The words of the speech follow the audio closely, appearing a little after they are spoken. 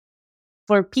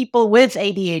for people with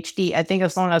ADHD, I think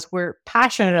as long as we're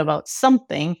passionate about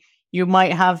something, you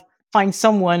might find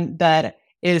someone that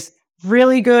is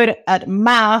really good at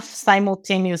math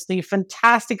simultaneously,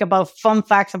 fantastic about fun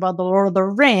facts about the Lord of the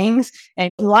Rings,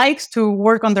 and likes to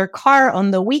work on their car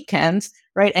on the weekends,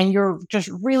 right? And you're just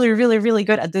really, really, really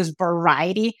good at this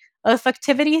variety of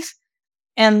activities.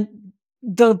 And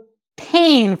the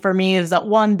pain for me is that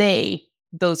one day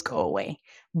those go away.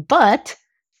 But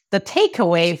the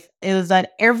takeaway is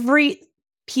that every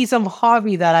piece of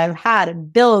hobby that I've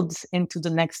had builds into the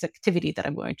next activity that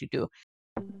I'm going to do.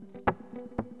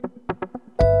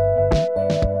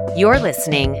 You're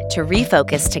listening to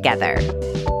Refocused Together,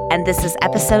 and this is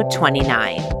episode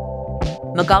 29,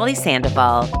 Magaly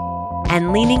Sandoval,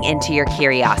 and leaning into your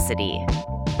curiosity.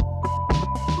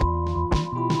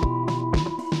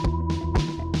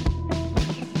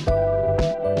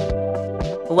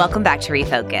 Welcome back to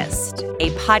Refocused, a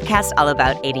podcast all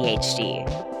about ADHD.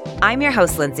 I'm your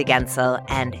host, Lindsay Gensel,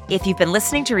 and if you've been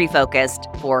listening to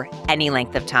Refocused for any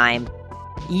length of time,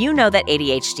 you know that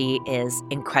ADHD is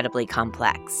incredibly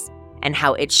complex, and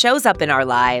how it shows up in our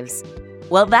lives,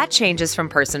 well, that changes from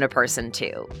person to person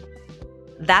too.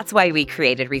 That's why we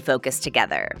created Refocused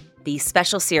Together, the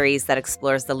special series that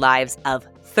explores the lives of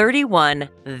 31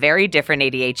 very different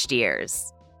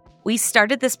ADHDers. We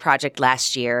started this project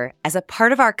last year as a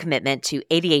part of our commitment to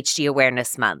ADHD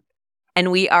Awareness Month,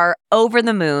 and we are over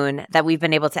the moon that we've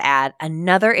been able to add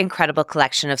another incredible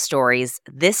collection of stories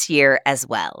this year as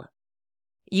well.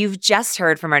 You've just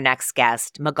heard from our next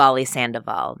guest, Magaly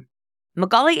Sandoval.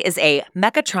 Magaly is a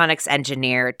mechatronics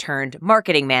engineer turned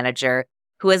marketing manager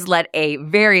who has led a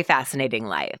very fascinating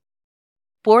life.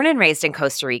 Born and raised in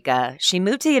Costa Rica, she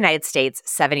moved to the United States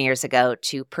 7 years ago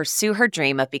to pursue her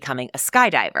dream of becoming a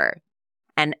skydiver.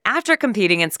 And after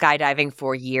competing in skydiving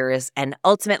for years and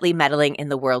ultimately medaling in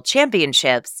the World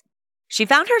Championships, she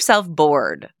found herself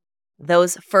bored.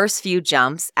 Those first few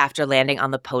jumps after landing on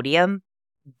the podium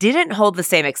didn't hold the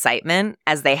same excitement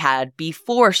as they had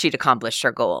before she'd accomplished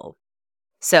her goal.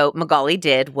 So Magaly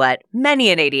did what many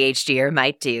an ADHDer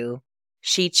might do.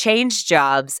 She changed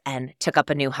jobs and took up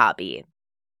a new hobby.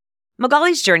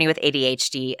 Magaly's journey with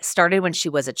ADHD started when she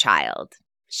was a child.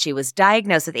 She was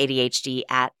diagnosed with ADHD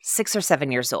at 6 or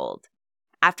 7 years old,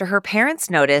 after her parents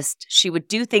noticed she would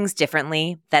do things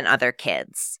differently than other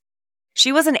kids.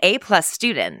 She was an A+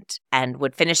 student and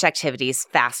would finish activities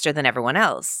faster than everyone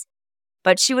else.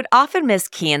 But she would often miss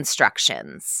key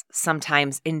instructions,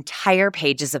 sometimes entire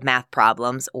pages of math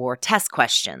problems or test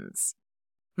questions.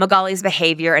 Magaly's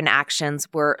behavior and actions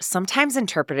were sometimes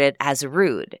interpreted as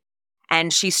rude,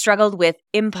 and she struggled with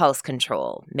impulse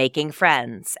control, making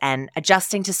friends, and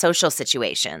adjusting to social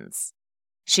situations.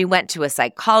 She went to a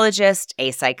psychologist,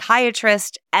 a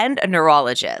psychiatrist, and a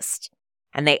neurologist,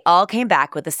 and they all came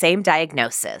back with the same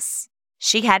diagnosis.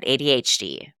 She had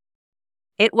ADHD.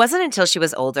 It wasn't until she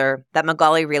was older that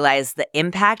Magaly realized the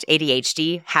impact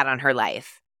ADHD had on her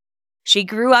life. She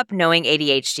grew up knowing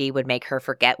ADHD would make her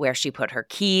forget where she put her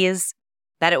keys,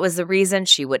 that it was the reason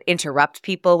she would interrupt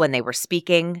people when they were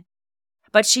speaking.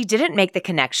 But she didn't make the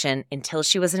connection until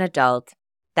she was an adult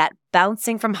that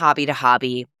bouncing from hobby to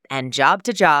hobby and job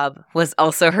to job was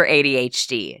also her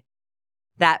ADHD.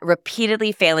 That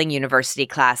repeatedly failing university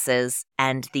classes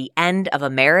and the end of a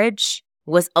marriage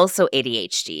was also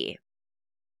ADHD.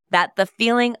 That the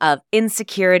feeling of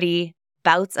insecurity,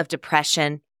 bouts of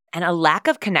depression, and a lack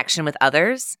of connection with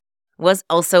others was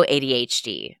also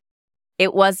ADHD.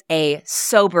 It was a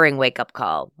sobering wake-up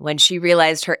call when she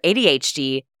realized her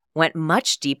ADHD went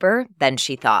much deeper than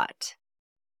she thought.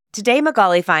 Today,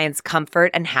 Magaly finds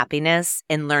comfort and happiness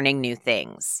in learning new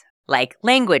things, like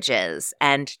languages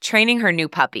and training her new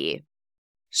puppy.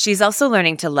 She's also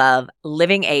learning to love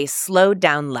living a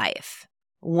slowed-down life,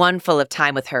 one full of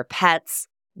time with her pets,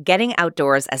 getting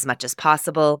outdoors as much as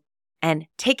possible, and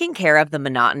taking care of the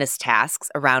monotonous tasks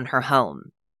around her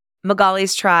home.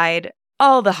 Magaly's tried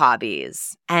all the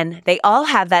hobbies, and they all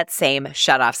have that same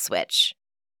shut-off switch.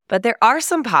 But there are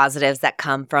some positives that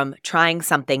come from trying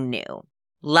something new,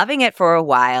 loving it for a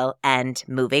while, and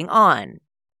moving on.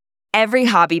 Every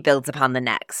hobby builds upon the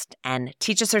next and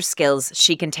teaches her skills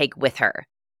she can take with her,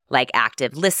 like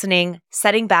active listening,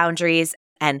 setting boundaries,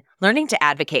 and learning to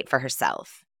advocate for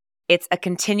herself. It's a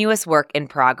continuous work in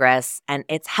progress, and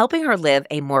it's helping her live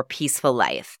a more peaceful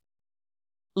life.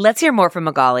 Let's hear more from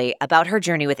Magaly about her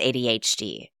journey with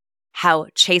ADHD, how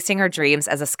chasing her dreams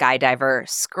as a skydiver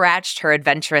scratched her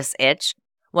adventurous itch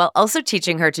while also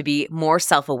teaching her to be more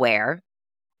self-aware,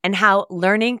 and how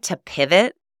learning to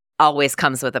pivot always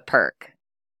comes with a perk.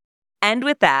 And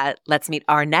with that, let's meet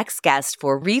our next guest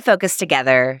for Refocused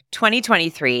Together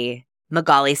 2023,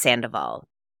 Magaly Sandoval.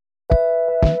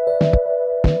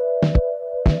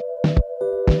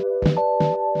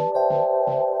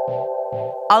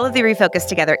 All of the Refocused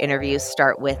Together interviews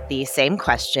start with the same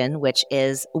question, which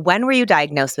is, when were you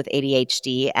diagnosed with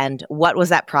ADHD and what was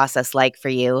that process like for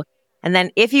you? And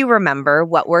then if you remember,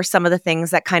 what were some of the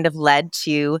things that kind of led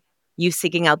to you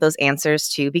seeking out those answers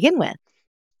to begin with?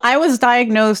 I was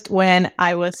diagnosed when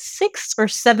I was 6 or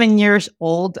 7 years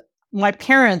old. My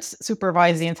parents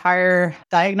supervised the entire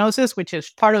diagnosis, which is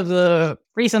part of the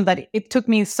reason that it took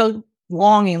me so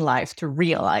long in life to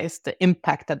realize the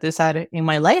impact that this had in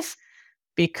my life.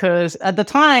 Because at the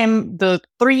time, the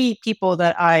three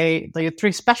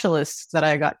specialists that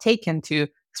I got taken to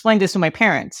explained this to my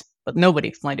parents, but nobody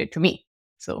explained it to me.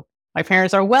 So my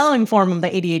parents are well informed of the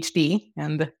ADHD,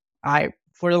 and I,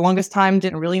 for the longest time,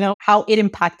 didn't really know how it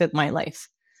impacted my life.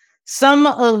 Some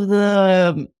of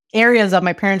the areas that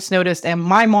my parents noticed, and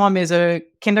my mom is a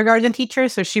kindergarten teacher,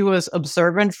 so she was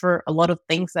observant for a lot of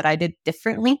things that I did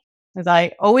differently, as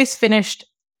I always finished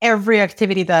every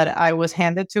activity that I was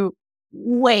handed to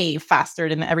way faster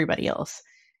than everybody else.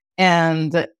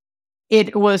 And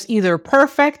it was either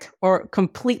perfect or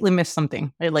completely missed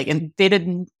something. Right? Like, and they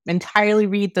didn't entirely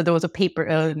read that there was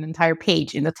an entire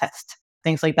page in the test,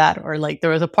 things like that. Or like there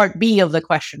was a part B of the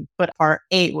question, but part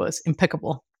A was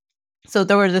impeccable. So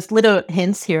there were just little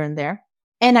hints here and there.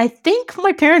 And I think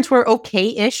my parents were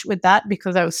okay-ish with that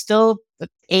because I was still an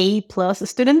A+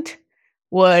 student.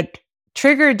 What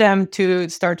triggered them to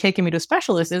start taking me to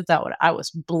specialists is that I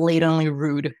was blatantly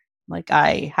rude. Like,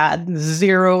 I had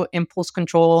zero impulse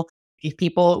control. If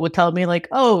people would tell me like,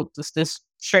 "Oh, does this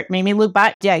shirt make me look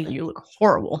bad?" Yeah, you look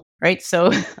horrible, right?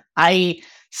 So I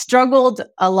struggled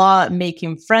a lot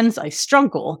making friends. I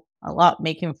struggle a lot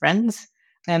making friends.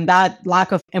 And that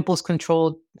lack of impulse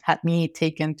control had me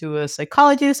taken to a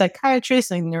psychologist, psychiatrist,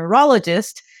 and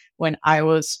neurologist when I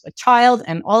was a child.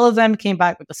 And all of them came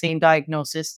back with the same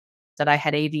diagnosis, that I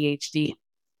had ADHD.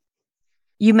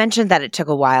 You mentioned that it took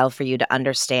a while for you to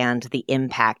understand the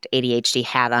impact ADHD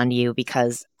had on you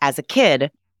because as a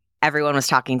kid, everyone was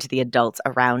talking to the adults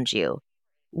around you.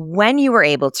 When you were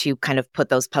able to kind of put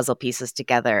those puzzle pieces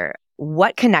together,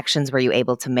 what connections were you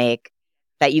able to make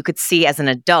that you could see as an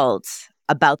adult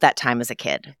about that time as a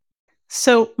kid?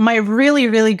 So my really,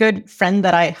 really good friend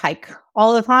that I hike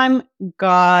all the time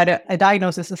got a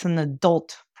diagnosis as an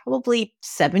adult probably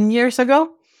 7 years ago.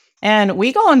 And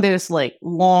we go on this like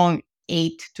long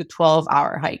 8 to 12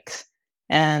 hour hikes.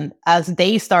 And as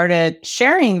they started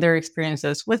sharing their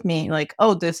experiences with me, like,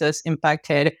 oh, this has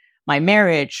impacted my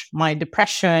marriage, my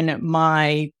depression,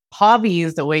 my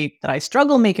hobbies, the way that I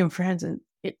struggle making friends. And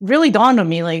it really dawned on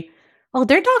me like, oh,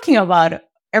 they're talking about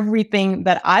everything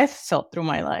that I've felt through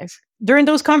my life. During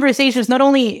those conversations, not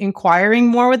only inquiring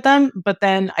more with them, but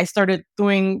then I started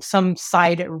doing some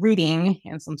side reading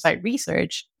and some side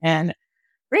research and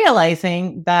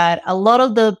realizing that a lot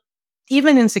of the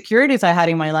even insecurities I had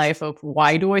in my life of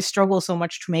why do I struggle so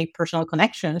much to make personal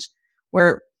connections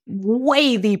were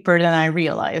way deeper than I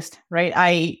realized, right?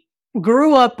 I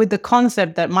grew up with the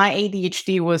concept that my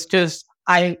ADHD was just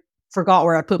I forgot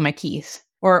where I put my keys,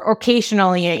 or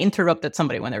occasionally I interrupted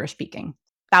somebody when they were speaking.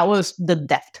 That was the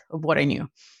depth of what I knew.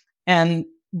 And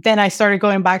then I started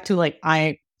going back to like,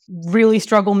 I really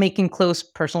struggle making close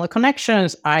personal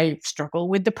connections. I struggle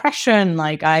with depression.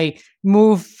 Like, I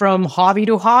moved from hobby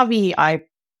to hobby. I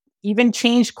even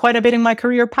changed quite a bit in my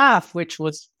career path, which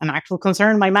was an actual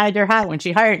concern my manager had when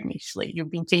she hired me. She's like,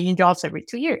 you've been changing jobs every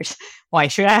 2 years. Why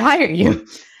should I hire you?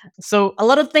 So a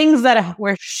lot of things that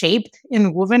were shaped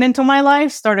and woven into my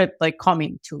life started like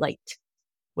coming to light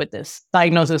with this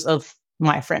diagnosis of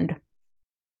my friend.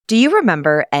 Do you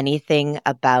remember anything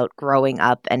about growing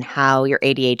up and how your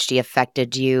ADHD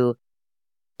affected you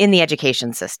in the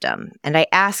education system? And I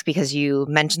ask because you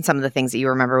mentioned some of the things that you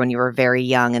remember when you were very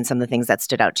young and some of the things that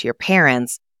stood out to your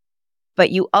parents.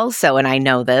 But you also, and I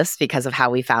know this because of how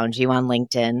we found you on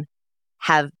LinkedIn,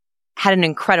 have had an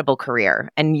incredible career.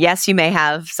 And yes, you may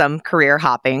have some career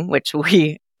hopping, which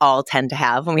we all tend to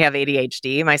have when we have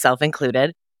ADHD, myself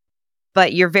included.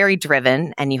 But you're very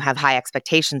driven and you have high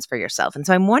expectations for yourself. And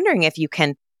so I'm wondering if you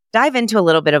can dive into a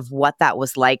little bit of what that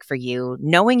was like for you,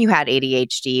 knowing you had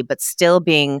ADHD, but still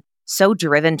being so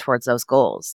driven towards those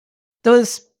goals. There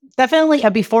was definitely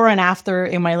a before and after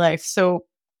in my life. So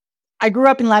I grew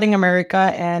up in Latin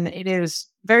America, and it is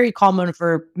very common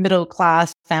for middle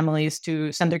class families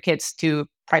to send their kids to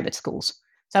private schools.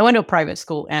 So I went to a private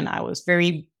school and I was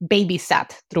very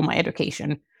babysat through my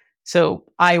education. So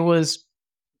I was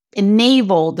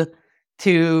enabled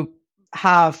to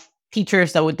have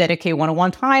teachers that would dedicate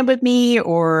one-on-one time with me,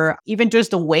 or even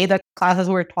just the way that classes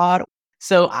were taught.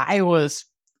 So I was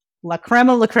la creme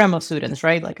of students,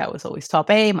 right? Like I was always top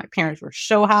A. My parents were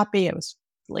so happy. I was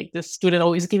like this student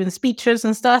always giving speeches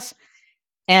and stuff.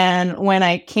 And when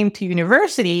I came to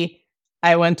university,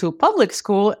 I went to public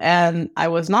school and I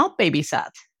was not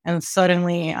babysat. And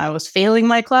suddenly I was failing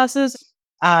my classes.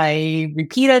 I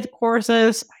repeated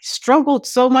courses. I struggled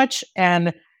so much.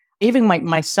 And even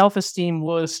my self esteem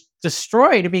was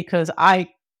destroyed because I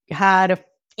had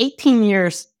 18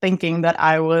 years thinking that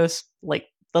I was like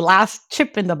the last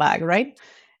chip in the bag, right?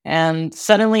 And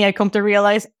suddenly I come to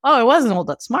realize, oh, I wasn't all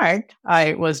that smart.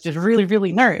 I was just really,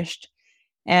 really nourished.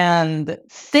 And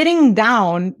sitting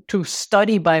down to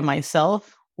study by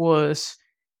myself was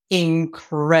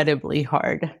incredibly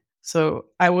hard. So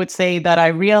I would say that I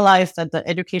realized that the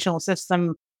educational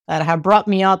system that had brought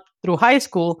me up through high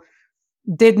school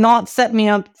did not set me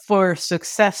up for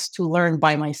success to learn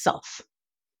by myself.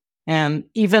 And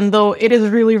even though it is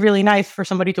really, really nice for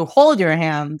somebody to hold your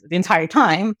hand the entire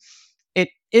time, it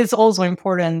is also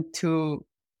important to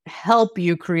help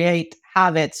you create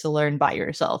habits to learn by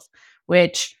yourself,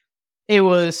 which it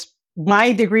was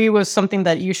my degree was something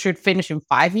that you should finish in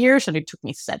 5 years, and it took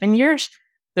me 7 years.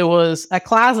 There was a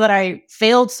class that I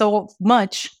failed so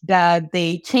much that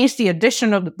they changed the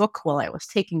edition of the book while I was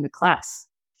taking the class.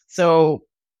 So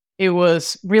it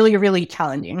was really, really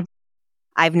challenging.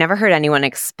 I've never heard anyone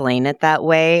explain it that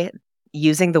way,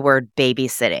 using the word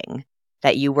babysitting,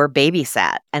 that you were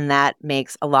babysat. And that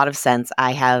makes a lot of sense.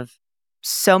 I have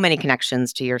so many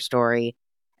connections to your story,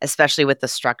 especially with the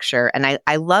structure. And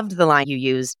I loved the line you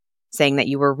used saying that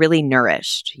you were really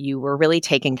nourished, you were really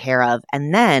taken care of.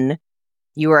 And then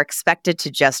you were expected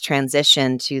to just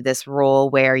transition to this role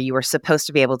where you were supposed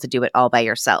to be able to do it all by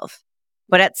yourself.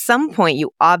 But at some point,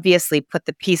 you obviously put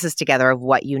the pieces together of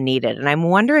what you needed. And I'm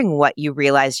wondering what you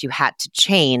realized you had to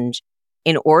change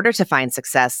in order to find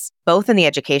success, both in the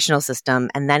educational system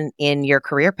and then in your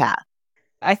career path.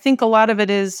 I think a lot of it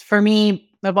is for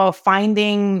me about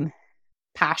finding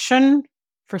passion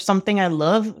for something I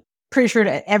love. Pretty sure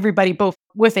that everybody, both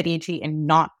with ADHD and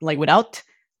not like without,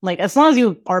 like as long as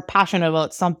you are passionate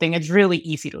about something, it's really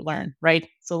easy to learn, right?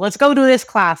 So let's go to this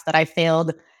class that I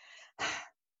failed. I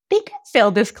think I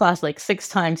failed this class like 6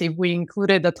 times if we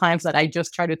included the times that I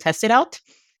just tried to test it out.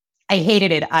 I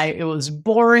hated it. It was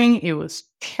boring. It was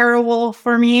terrible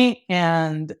for me.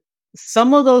 And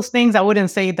some of those things I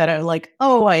wouldn't say that are like,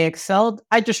 oh, I excelled.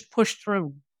 I just pushed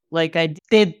through. Like I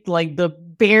did like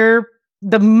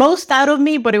the most out of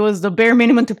me, but it was the bare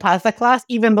minimum to pass the class,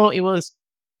 even though it was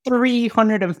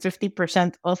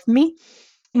 350% of me.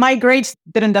 My grades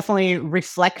didn't definitely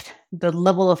reflect the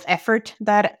level of effort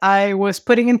that I was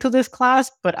putting into this class,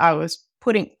 but I was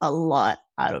putting a lot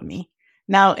out of me.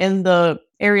 Now, in the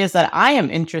areas that I am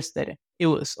interested in, it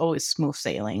was always smooth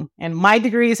sailing. And my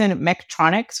degree is in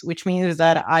mechatronics, which means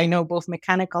that I know both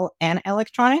mechanical and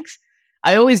electronics.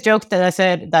 I always joked that I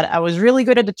said that I was really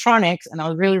good at the tronics and I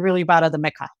was really, really bad at the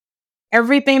mecha.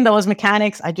 Everything that was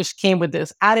mechanics, I just came with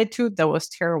this attitude that was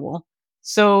terrible.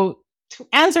 So, to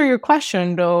answer your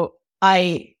question, though,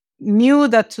 I knew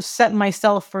that to set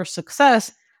myself for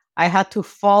success, I had to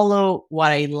follow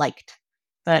what I liked.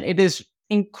 That it is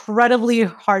incredibly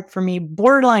hard for me,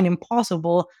 borderline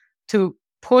impossible, to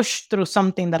push through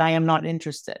something that I am not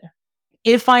interested.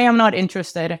 If I am not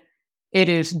interested, it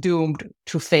is doomed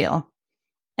to fail.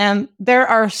 And there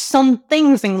are some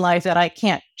things in life that I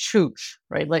can't choose,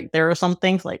 right? Like there are some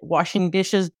things like washing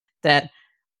dishes that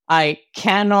I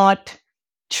cannot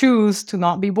choose to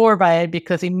not be bored by it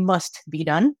because it must be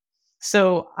done.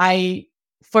 So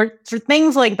for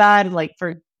things like that, like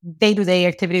for day-to-day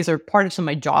activities or parts of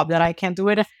my job that I can't do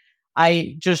it,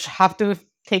 I just have to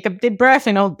take a deep breath,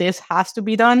 this has to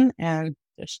be done and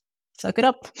just suck it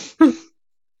up.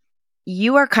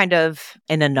 You are kind of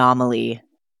an anomaly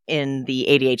in the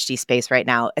ADHD space right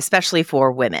now, especially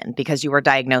for women, because you were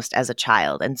diagnosed as a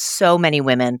child and so many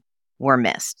women were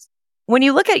missed. When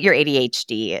you look at your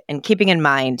ADHD and keeping in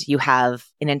mind you have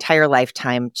an entire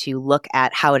lifetime to look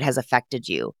at how it has affected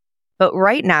you, but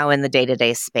right now in the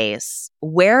day-to-day space,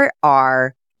 where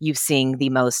are you seeing the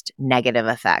most negative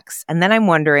effects? And then I'm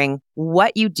wondering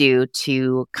what you do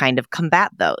to kind of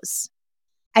combat those.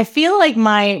 I feel like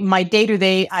my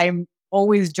day-to-day, I'm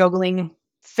always juggling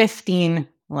 15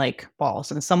 like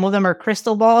balls, and some of them are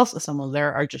crystal balls, some of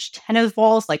them are just tennis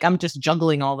balls. Like I'm just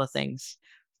juggling all the things.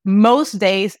 Most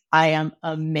days I am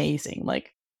amazing.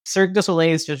 Like Cirque du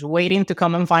Soleil is just waiting to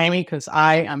come and find me because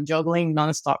I am juggling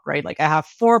nonstop, right? Like I have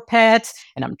 4 pets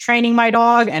and I'm training my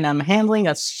dog and I'm handling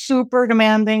a super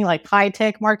demanding, like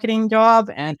high-tech marketing job.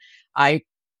 And I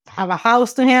have a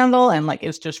house to handle and like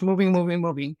it's just moving, moving,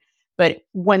 moving. But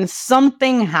when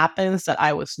something happens that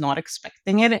I was not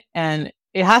expecting it, and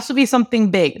it has to be something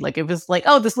big. Like if it's like,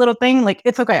 oh, this little thing, like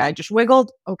it's okay. I just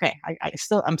wiggled. Okay.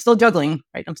 I'm still juggling,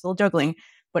 right? I'm still juggling.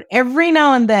 But every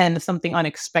now and then something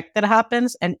unexpected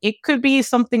happens. And it could be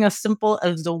something as simple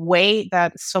as the way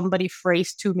that somebody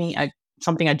phrased to me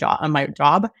something on my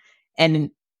job. And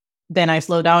then I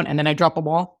slow down and then I drop a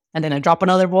ball and then I drop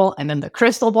another ball and then the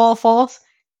crystal ball falls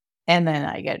and then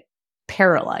I get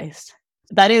paralyzed.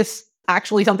 That is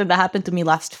actually something that happened to me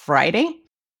last Friday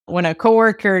when a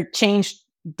coworker changed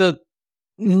the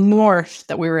north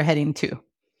that we were heading to.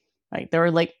 Like they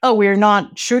were like, "Oh, we're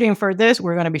not shooting for this.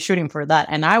 We're going to be shooting for that."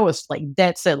 And I was like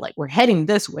dead set, like we're heading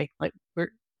this way. Like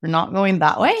we're not going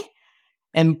that way.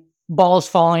 And balls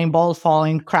falling,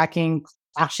 cracking,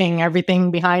 clashing,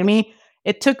 everything behind me.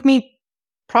 It took me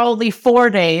probably 4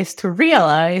 days to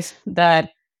realize that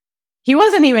he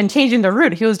wasn't even changing the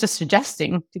route. He was just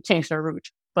suggesting to change the route.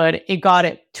 But it got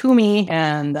it to me,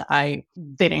 and I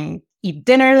didn't eat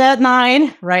dinner that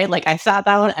night, right? Like I sat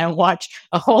down and watched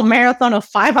a whole marathon of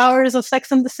 5 hours of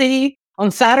Sex and the City. On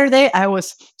Saturday, I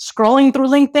was scrolling through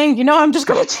LinkedIn. I'm just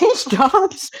going to change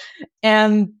jobs.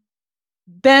 And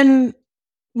then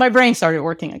my brain started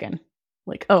working again.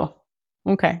 Like, oh,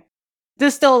 okay.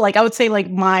 This still, like, I would say, like,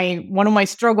 one of my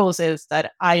struggles is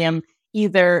that I am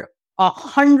either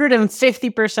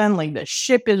 150%, like the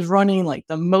ship is running like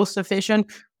the most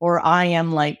efficient, or I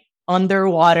am like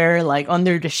underwater, like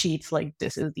under the sheets, like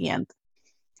this is the end.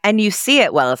 And you see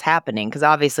it while it's happening, because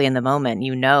obviously in the moment,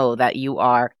 you know that you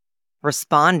are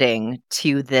responding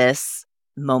to this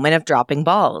moment of dropping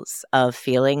balls, of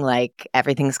feeling like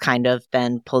everything's kind of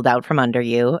been pulled out from under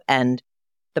you. And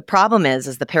the problem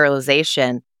is the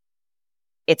paralyzation.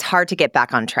 It's hard to get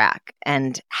back on track.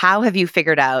 And how have you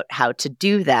figured out how to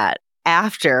do that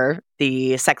after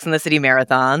the Sex and the City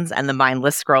marathons and the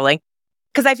mindless scrolling?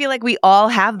 Because I feel like we all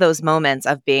have those moments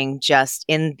of being just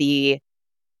in the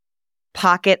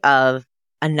pocket of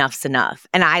enough's enough.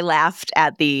 And I laughed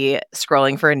at the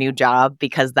scrolling for a new job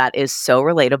because that is so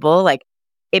relatable. Like,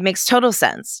 it makes total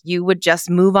sense. You would just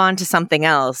move on to something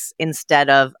else instead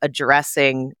of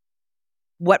addressing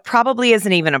what probably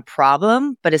isn't even a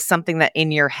problem, but is something that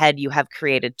in your head you have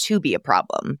created to be a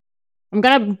problem. I'm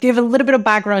going to give a little bit of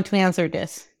background to answer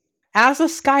this. As a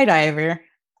skydiver,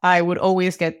 I would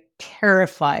always get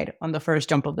terrified on the first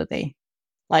jump of the day.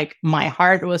 Like my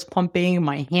heart was pumping,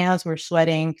 my hands were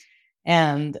sweating,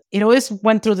 and it always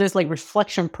went through this like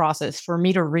reflection process for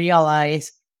me to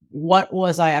realize what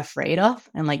was I afraid of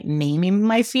and like naming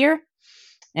my fear.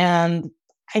 And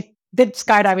I did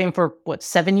skydiving for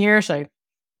 7 years.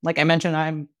 Like I mentioned,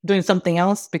 I'm doing something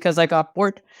else because I got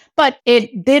bored. But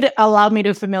it did allow me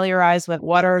to familiarize with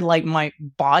what are like my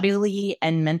bodily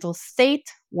and mental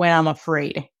state when I'm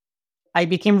afraid. I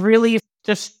became really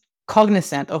just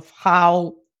cognizant of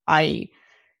how I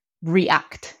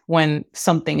react when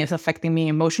something is affecting me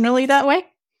emotionally that way.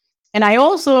 And I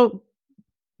also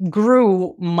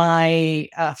grew my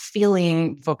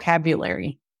feeling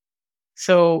vocabulary.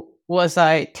 So was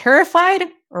I terrified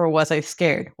or was I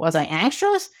scared? Was I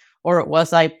anxious or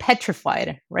was I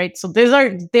petrified? Right. So these are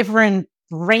different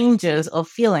ranges of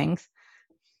feelings.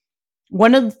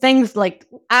 One of the things, like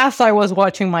as I was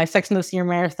watching my Sex and the City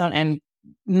marathon and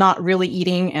not really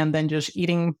eating and then just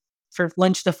eating for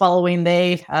lunch the following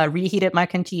day, reheated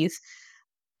mac and cheese,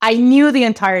 I knew the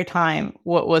entire time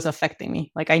what was affecting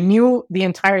me. Like I knew the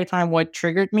entire time what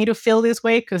triggered me to feel this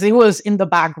way because it was in the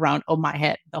background of my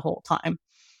head the whole time.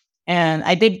 And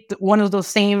I did one of those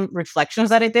same reflections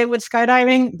that I did with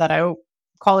skydiving that I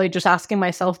call it just asking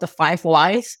myself the 5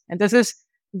 whys. And this is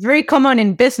very common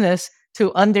in business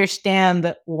to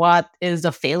understand what is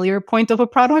the failure point of a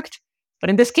product.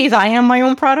 But in this case, I am my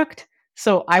own product.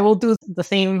 So I will do the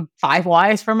same 5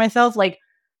 whys for myself. Like,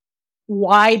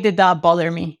 why did that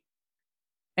bother me?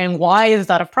 And why is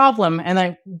that a problem?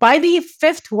 And by the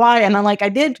 5th why, and I'm like, I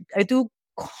do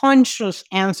conscious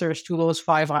answers to those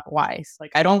 5 whys.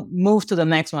 Like I don't move to the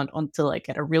next one until I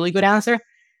get a really good answer.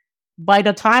 By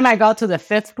the time I got to the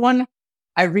 5th one,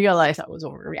 I realized I was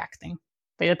overreacting.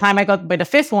 By the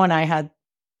 5th one, I had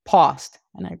paused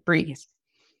and I breathed.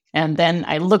 And then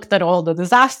I looked at all the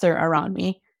disaster around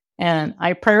me and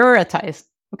I prioritized.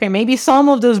 Okay, maybe some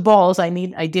of those balls I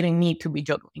didn't need to be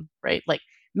juggling, right? Like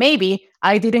maybe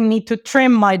I didn't need to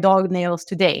trim my dog nails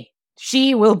today.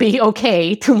 She will be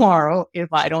okay tomorrow if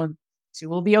I don't. She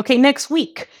will be okay next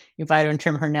week if I don't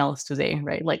trim her nails today,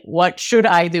 right? Like, what should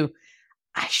I do?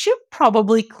 I should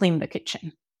probably clean the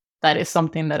kitchen. That is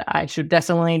something that I should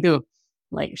definitely do.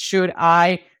 Like, should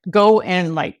I go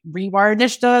and like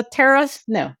revarnish the terrace?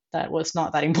 No, that was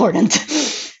not that important.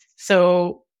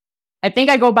 So I think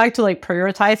I go back to like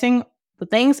prioritizing the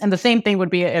things. And the same thing would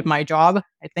be at my job.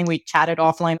 I think we chatted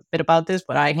offline a bit about this,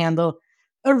 but I handle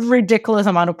a ridiculous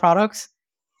amount of products.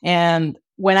 And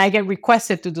when I get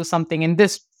requested to do something, in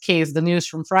this case, the news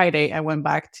from Friday, I went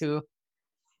back to,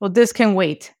 well, this can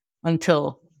wait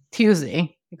until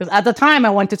Tuesday. Because at the time, I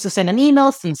wanted to send an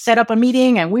email and set up a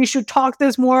meeting and we should talk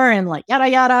this more and like yada,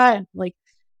 yada. And like,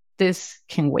 this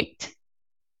can wait.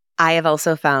 I have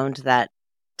also found that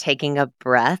taking a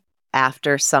breath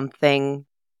after something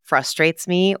frustrates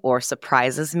me or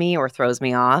surprises me or throws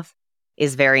me off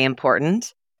is very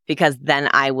important, because then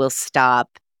I will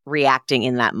stop reacting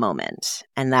in that moment.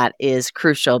 And that is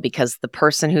crucial, because the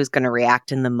person who's going to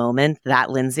react in the moment, that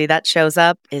Lindsay that shows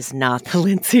up, is not the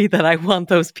Lindsay that I want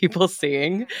those people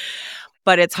seeing.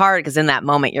 But it's hard because in that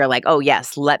moment, you're like, oh,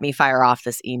 yes, let me fire off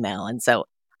this email. And so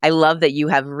I love that you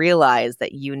have realized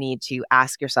that you need to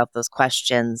ask yourself those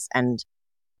questions, and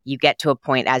you get to a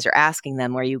point as you're asking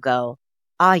them where you go,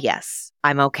 ah, yes,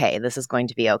 I'm okay. This is going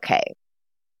to be okay.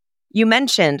 You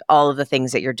mentioned all of the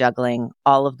things that you're juggling,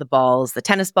 all of the balls, the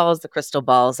tennis balls, the crystal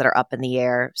balls that are up in the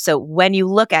air. So when you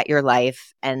look at your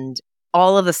life and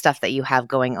all of the stuff that you have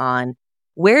going on,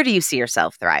 where do you see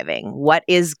yourself thriving? What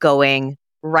is going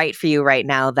right for you right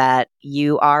now that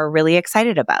you are really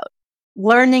excited about?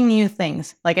 Learning new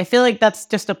things. Like, I feel like that's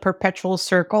just a perpetual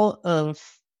circle of,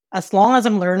 as long as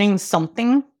I'm learning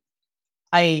something,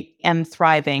 I am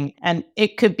thriving. And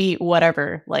it could be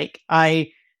whatever. Like,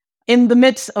 in the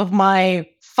midst of my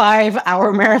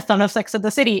 5-hour marathon of Sex at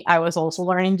the City, I was also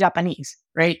learning Japanese,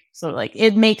 right? So like,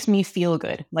 it makes me feel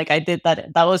good. Like, I did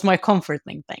that. That was my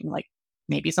comforting thing. Like,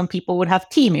 maybe some people would have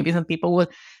tea. Maybe some people would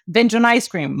binge on ice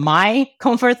cream. My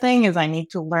comfort thing is I need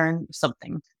to learn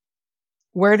something.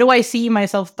 Where do I see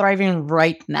myself thriving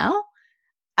right now?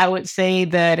 I would say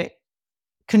that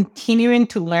continuing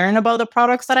to learn about the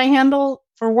products that I handle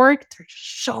for work, they're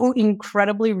so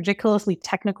incredibly, ridiculously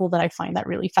technical that I find that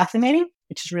really fascinating,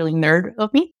 which is really nerd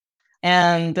of me.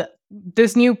 And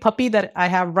this new puppy that I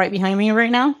have right behind me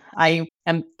right now, I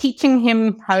am teaching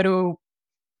him how to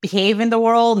behave in the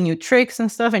world, new tricks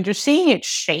and stuff, and just seeing it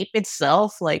shape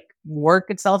itself, like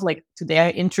work itself. Like, today I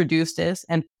introduced this,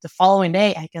 and the following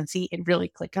day I can see it really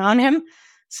click on him.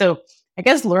 So I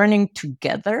guess learning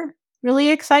together really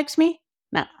excites me.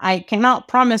 Now, I cannot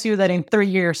promise you that in 3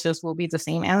 years this will be the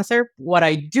same answer. What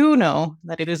I do know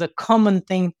that it is a common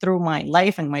thing through my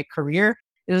life and my career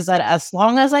is that as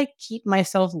long as I keep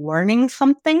myself learning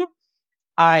something,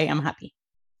 I am happy.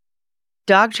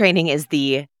 Dog training is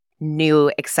the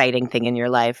new exciting thing in your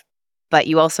life, but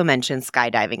you also mentioned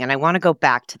skydiving. And I want to go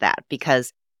back to that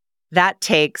because that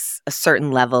takes a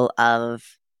certain level of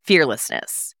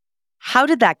fearlessness. How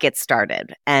did that get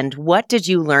started? And what did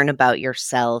you learn about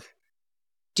yourself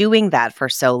doing that for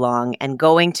so long and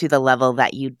going to the level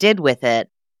that you did with it?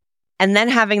 And then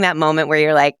having that moment where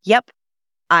you're like, yep,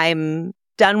 I'm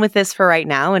done with this for right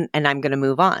now and I'm going to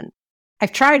move on.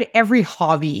 I've tried every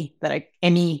hobby that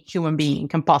any human being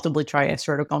can possibly try. I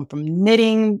sort of gone from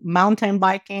knitting, mountain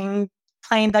biking,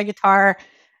 playing the guitar,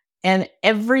 and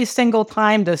every single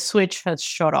time the switch has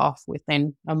shut off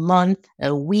within a month,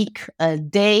 a week, a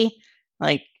day.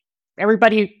 Like,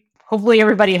 hopefully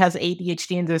everybody has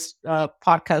ADHD in this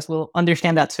podcast will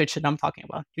understand that switch that I'm talking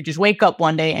about. You just wake up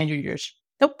one day and you're just,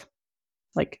 nope,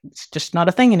 like, it's just not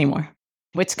a thing anymore.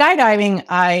 With skydiving,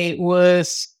 I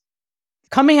was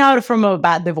coming out from a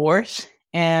bad divorce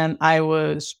and I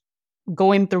was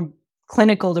going through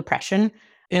clinical depression.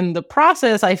 In the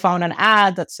process, I found an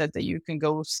ad that said that you can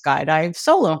go skydive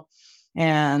solo.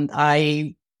 And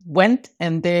I went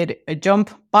and did a jump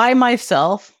by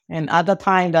myself. And at the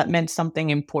time, that meant something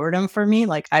important for me.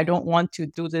 Like, I don't want to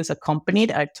do this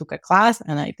accompanied. I took a class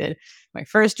and I did my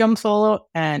first jump solo.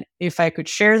 And if I could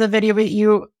share the video with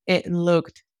you, it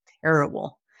looked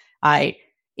terrible.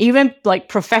 Even like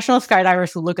professional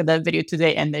skydivers who look at that video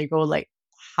today and they go like,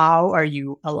 how are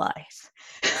you alive?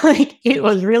 Like, it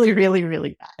was really, really,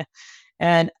 really bad.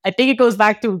 And I think it goes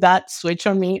back to that switch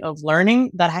on me of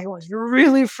learning that I was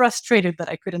really frustrated that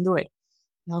I couldn't do it.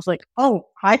 And I was like, oh,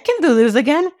 I can do this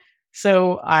again.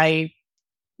 So I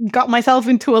got myself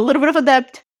into a little bit of a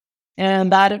debt,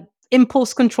 and that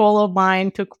impulse control of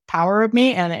mine took power of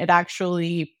me, and it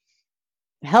actually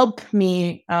helped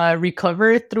me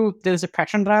recover through the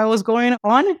depression that I was going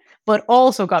on, but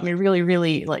also got me really,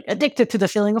 really like addicted to the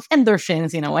feeling of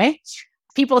endorphins in a way.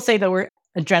 People say that we're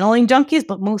adrenaline junkies,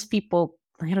 but most people,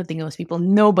 I don't think most people,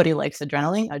 nobody likes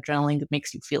adrenaline. Adrenaline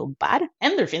makes you feel bad.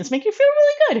 Endorphins make you feel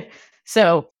really good.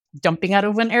 So jumping out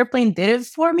of an airplane did it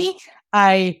for me.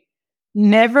 I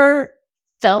never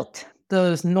felt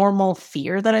those normal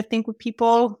fear that I think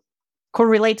people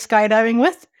correlate skydiving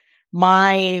with.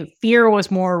 My fear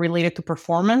was more related to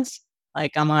performance.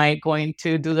 Like, am I going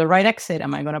to do the right exit?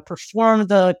 Am I going to perform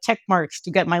the check marks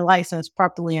to get my license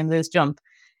properly in this jump?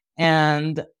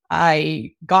 And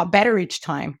I got better each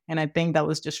time. And I think that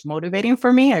was just motivating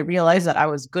for me. I realized that I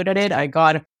was good at it. I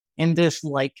got in this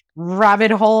like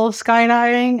rabbit hole of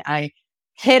skydiving. I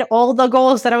hit all the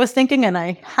goals that I was thinking. And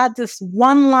I had this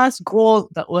one last goal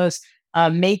that was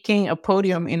making a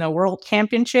podium in a world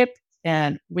championship.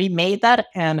 And we made that.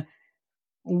 And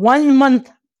 1 month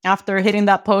after hitting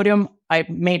that podium, I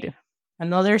made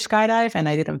another skydive and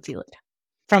I didn't feel it.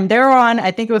 From there on,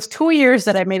 I think it was 2 years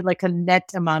that I made like a net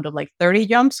amount of like 30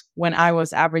 jumps when I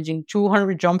was averaging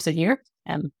 200 jumps a year.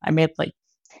 And I made like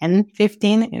 10,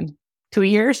 15 in 2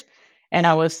 years. And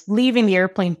I was leaving the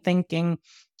airplane thinking,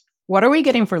 what are we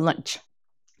getting for lunch?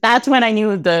 That's when I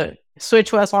knew the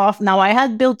switch was off. Now, I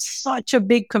had built such a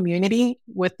big community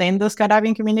within the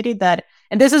skydiving community that,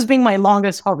 and this has been my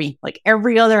longest hobby. Like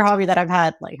every other hobby that I've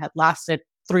had, like had lasted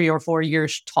 3 or 4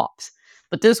 years tops.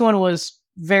 But this one was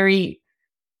very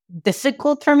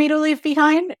difficult for me to leave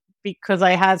behind because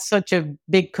I had such a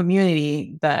big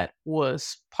community that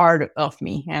was part of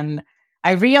me. And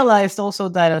I realized also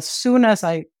that as soon as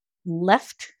I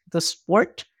left the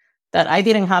sport, that I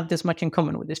didn't have this much in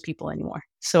common with these people anymore.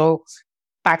 So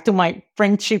back to my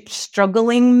friendship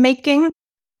struggling making,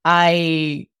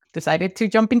 I decided to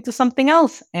jump into something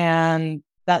else. And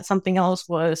that something else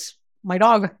was my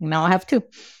dog. Now I have two.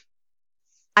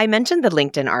 I mentioned the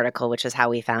LinkedIn article, which is how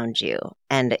we found you,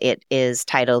 and it is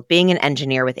titled Being an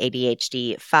Engineer with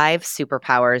ADHD, 5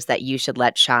 Superpowers That You Should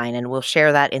Let Shine, and we'll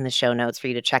share that in the show notes for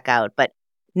you to check out. But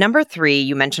number 3,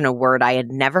 you mentioned a word I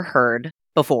had never heard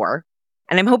before,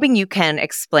 and I'm hoping you can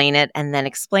explain it and then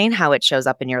explain how it shows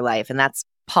up in your life, and that's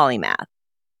polymath.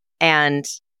 And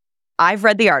I've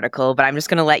read the article, but I'm just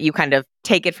going to let you kind of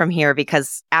take it from here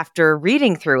because after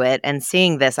reading through it and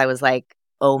seeing this, I was like,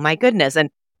 oh my goodness. And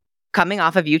coming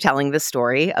off of you telling the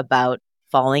story about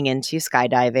falling into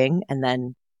skydiving and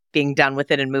then being done with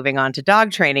it and moving on to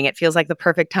dog training, it feels like the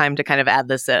perfect time to kind of add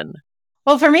this in.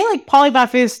 Well, for me, like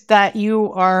polymath is that you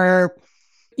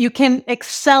can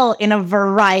excel in a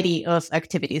variety of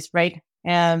activities, right?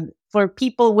 And for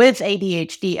people with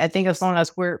ADHD, I think as long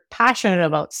as we're passionate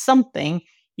about something,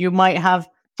 you might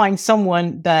find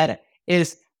someone that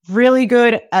is really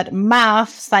good at math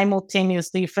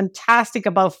simultaneously, fantastic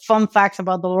about fun facts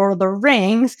about the Lord of the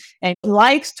Rings, and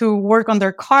likes to work on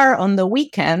their car on the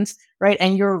weekends, right?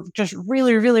 And you're just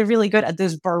really, really, really good at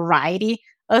this variety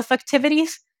of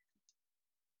activities.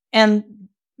 And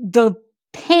the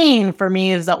pain for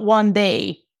me is that one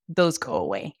day those go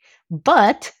away.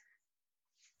 But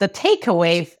the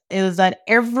takeaway is that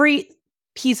every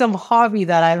piece of hobby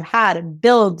that I've had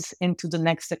builds into the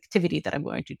next activity that I'm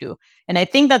going to do. And I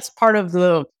think that's part of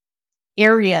the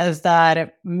areas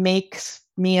that makes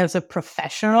me as a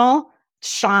professional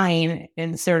shine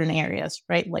in certain areas,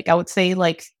 right? Like I would say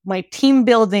like my team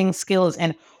building skills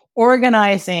and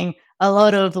organizing a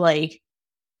lot of like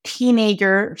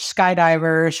teenager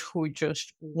skydivers who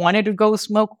just wanted to go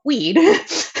smoke weed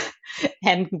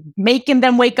and making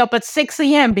them wake up at 6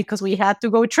 a.m. because we had to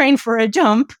go train for a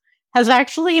jump has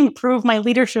actually improved my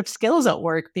leadership skills at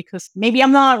work because maybe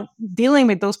I'm not dealing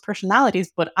with those personalities,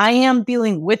 but I am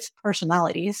dealing with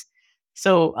personalities.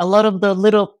 So a lot of the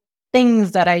little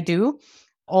things that I do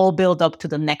all build up to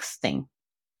the next thing.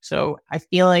 So I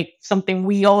feel like something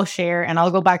we all share, and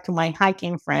I'll go back to my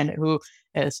hiking friend who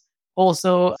is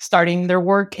also starting their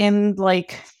work in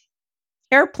like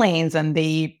airplanes and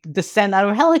they descend out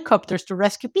of helicopters to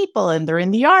rescue people and they're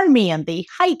in the army and they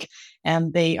hike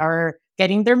and they are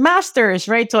getting their masters,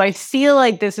 right? So I feel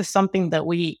like this is something that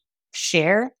we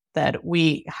share, that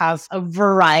we have a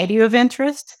variety of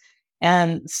interests.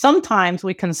 And sometimes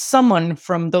we can summon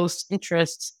from those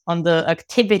interests on the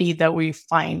activity that we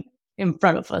find in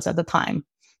front of us at the time,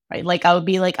 right? Like I would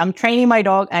be like, I'm training my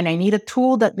dog and I need a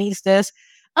tool that needs this.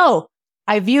 Oh,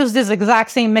 I've used this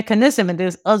exact same mechanism in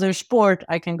this other sport.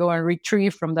 I can go and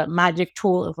retrieve from that magic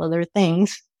tool of other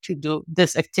things to do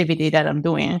this activity that I'm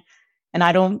doing. And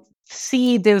I don't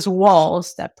see these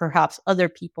walls that perhaps other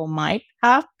people might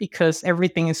have because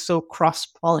everything is so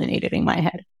cross-pollinated in my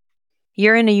head.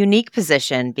 You're in a unique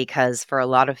position because for a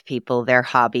lot of people, their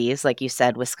hobbies, like you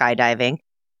said, with skydiving,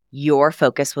 your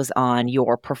focus was on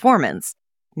your performance.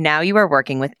 Now you are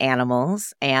working with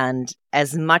animals, and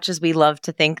as much as we love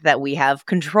to think that we have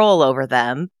control over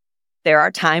them, there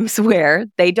are times where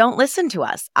they don't listen to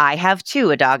us. I have two,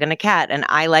 a dog and a cat, and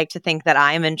I like to think that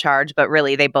I am in charge, but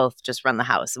really they both just run the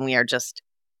house, and we are just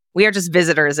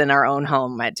visitors in our own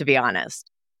home, to be honest.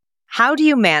 How do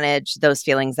you manage those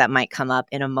feelings that might come up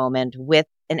in a moment with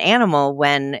an animal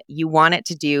when you want it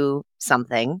to do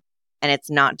something and it's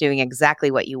not doing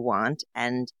exactly what you want,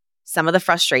 and some of the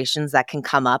frustrations that can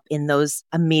come up in those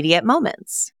immediate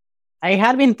moments. I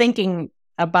had been thinking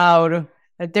about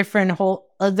a different whole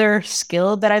other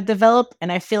skill that I developed,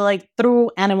 and I feel like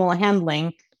through animal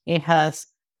handling, it has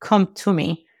come to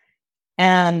me.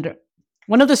 And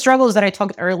one of the struggles that I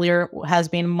talked earlier has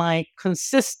been my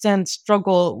consistent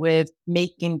struggle with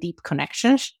making deep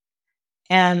connections.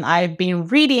 And I've been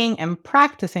reading and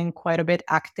practicing quite a bit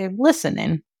active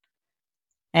listening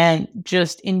and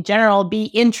just in general be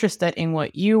interested in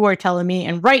what you were telling me.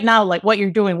 And right now, like what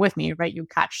you're doing with me, right? You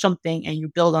catch something and you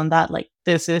build on that. Like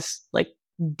this is like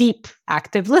deep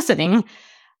active listening.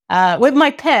 With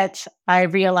my pet, I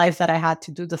realized that I had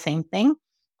to do the same thing.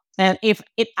 And if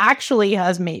it actually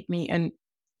has made me an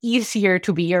easier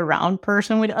to be around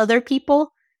person with other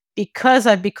people because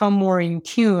I've become more in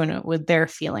tune with their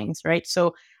feelings, right?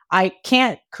 So I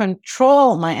can't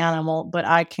control my animal, but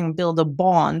I can build a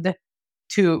bond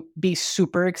to be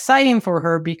super exciting for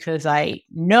her because I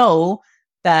know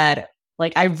that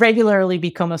like I regularly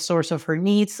become a source of her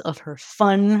needs, of her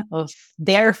fun, of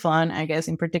their fun, I guess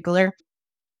in particular.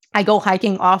 I go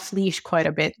hiking off leash quite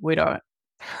a bit with a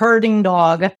herding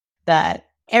dog that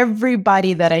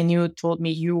everybody that I knew told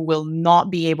me you will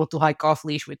not be able to hike off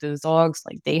leash with these dogs.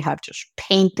 Like they have just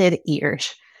painted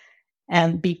ears.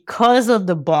 And because of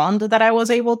the bond that I was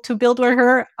able to build with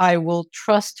her, I will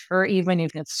trust her even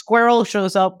if a squirrel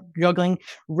shows up juggling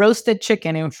roasted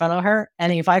chicken in front of her.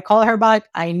 And if I call her back,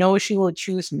 I know she will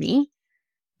choose me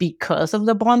because of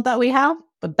the bond that we have.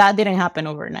 But that didn't happen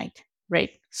overnight,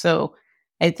 right? So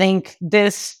I think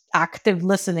this active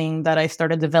listening that I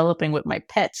started developing with my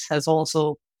pets has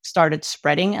also started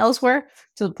spreading elsewhere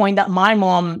to the point that my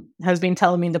mom has been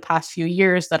telling me in the past few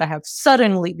years that I have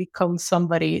suddenly become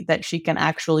somebody that she can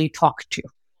actually talk to.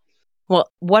 Well,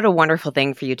 what a wonderful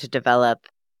thing for you to develop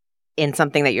in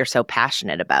something that you're so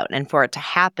passionate about, and for it to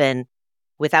happen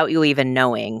without you even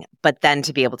knowing, but then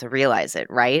to be able to realize it,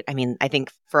 right? I mean, I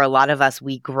think for a lot of us,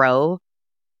 we grow,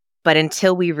 but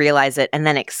until we realize it and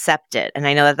then accept it. And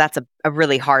I know that that's a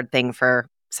really hard thing for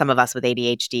some of us with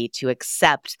ADHD to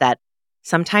accept that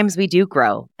sometimes we do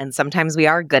grow and sometimes we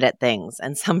are good at things.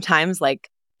 And sometimes, like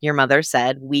your mother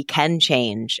said, we can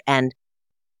change and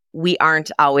we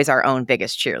aren't always our own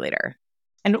biggest cheerleader.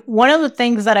 And one of the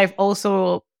things that I've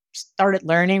also started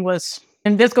learning was,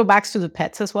 and this goes back to the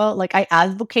pets as well, like I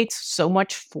advocate so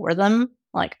much for them.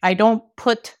 Like I don't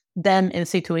put them in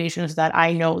situations that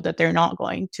I know that they're not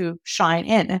going to shine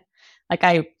in. Like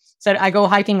I said, I go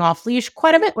hiking off leash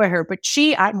quite a bit with her, but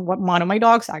one of my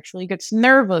dogs actually gets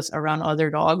nervous around other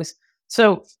dogs.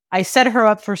 So I set her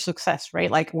up for success, right?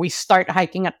 Like we start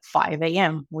hiking at 5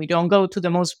 a.m. We don't go to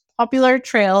the most popular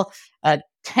trail at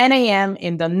 10 a.m.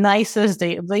 in the nicest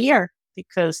day of the year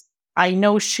because I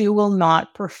know she will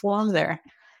not perform there.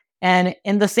 And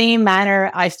in the same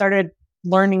manner, I started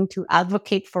learning to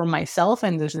advocate for myself.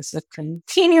 And this is a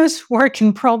continuous work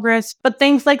in progress. But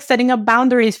things like setting up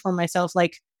boundaries for myself,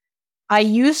 like I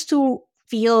used to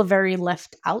feel very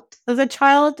left out as a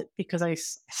child because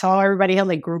saw everybody had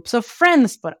like groups of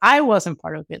friends, but I wasn't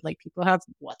part of it. Like people have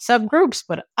WhatsApp groups,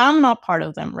 but I'm not part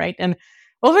of them, right? And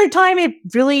over time, it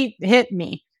really hit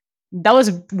me. That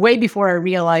was way before I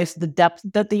realized the depth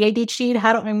that the ADHD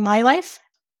had in my life.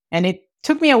 And it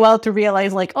took me a while to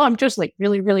realize, like, oh, I'm just like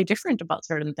really, really different about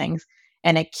certain things.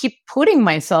 And I keep putting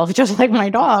myself, just like my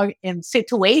dog, in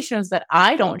situations that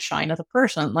I don't shine as a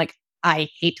person. Like, I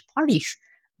hate parties,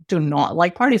 do not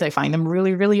like parties. I find them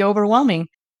really, really overwhelming.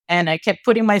 And I kept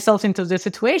putting myself into these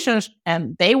situations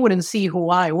and they wouldn't see who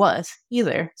I was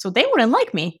either. So they wouldn't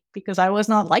like me because I was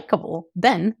not likable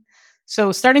then.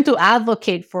 So starting to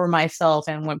advocate for myself,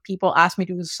 and when people ask me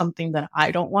to do something that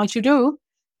I don't want to do,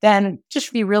 then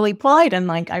just be really polite and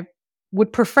like, I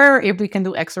would prefer if we can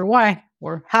do X or Y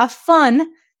or have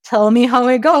fun. Tell me how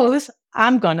it goes.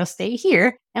 I'm going to stay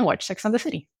here and watch Sex and the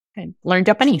City and learn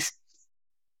Japanese.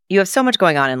 You have so much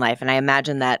going on in life, and I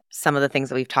imagine that some of the things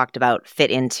that we've talked about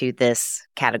fit into this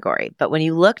category. But when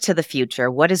you look to the future,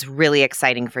 what is really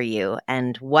exciting for you,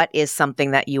 and what is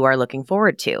something that you are looking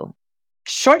forward to?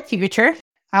 Short future,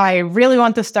 I really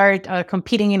want to start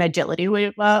competing in agility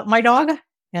with my dog.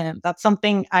 And that's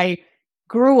something I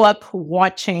grew up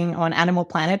watching on Animal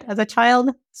Planet as a child.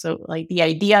 So, like, the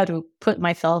idea to put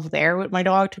myself there with my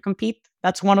dog to compete,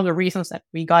 that's one of the reasons that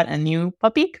we got a new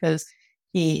puppy, because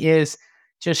he is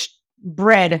just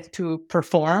bred to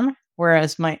perform.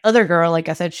 Whereas my other girl, like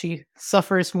I said, she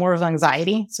suffers more of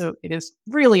anxiety. So it is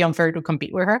really unfair to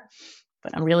compete with her.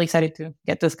 But I'm really excited to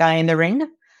get this guy in the ring.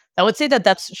 I would say that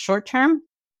that's short term.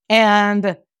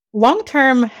 And Long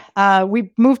term,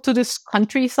 we moved to this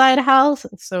countryside house.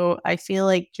 So I feel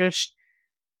like just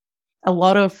a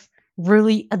lot of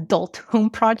really adult home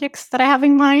projects that I have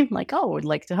in mind. Like, oh, I would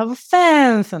like to have a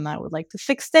fence and I would like to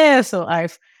fix this. So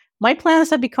my plans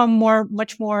have become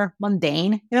much more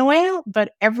mundane in a way,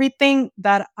 but everything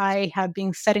that I have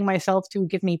been setting myself to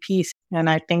give me peace. And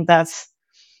I think that's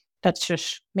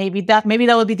just maybe that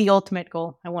would be the ultimate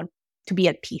goal. I want to be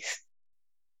at peace.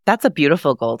 That's a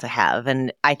beautiful goal to have.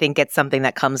 And I think it's something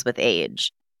that comes with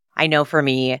age. I know for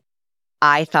me,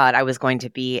 I thought I was going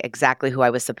to be exactly who I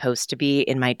was supposed to be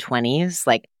in my 20s.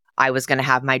 Like I was going to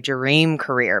have my dream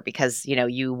career because,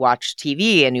 you watch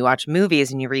TV and you watch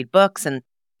movies and you read books and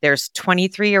there's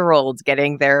 23-year-olds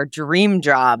getting their dream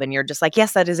job. And you're just like,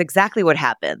 yes, that is exactly what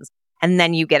happens. And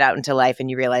then you get out into life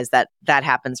and you realize that that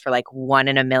happens for like 1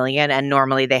 in a million. And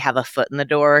normally they have a foot in the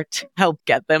door to help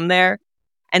get them there.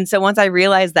 And so once I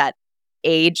realized that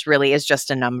age really is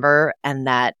just a number and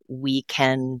that we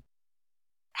can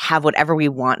have whatever we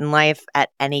want in life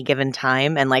at any given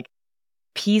time. And like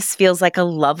peace feels like a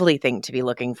lovely thing to be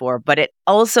looking for, but it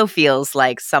also feels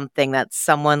like something that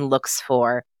someone looks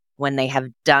for when they have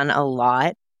done a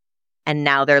lot and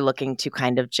now they're looking to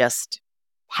kind of just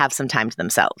have some time to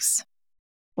themselves.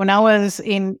 When I was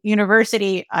in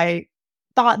university, I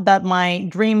thought that my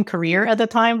dream career at the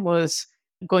time was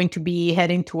going to be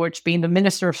heading towards being the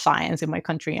minister of science in my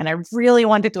country. And I really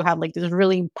wanted to have like this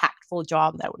really impactful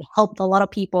job that would help a lot of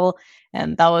people.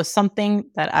 And that was something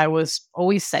that I was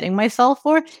always setting myself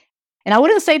for. And I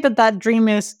wouldn't say that that dream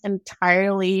is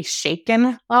entirely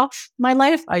shaken off my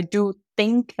life. I do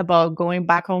think about going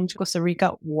back home to Costa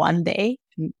Rica one day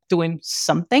and doing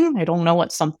something. I don't know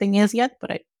what something is yet, but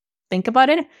I think about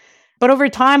it. But over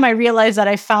time, I realized that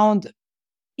I found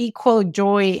equal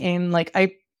joy in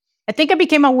I think I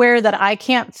became aware that I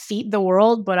can't feed the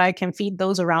world, but I can feed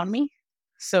those around me.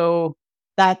 So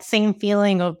that same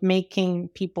feeling of making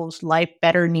people's life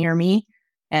better near me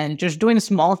and just doing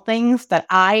small things that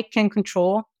I can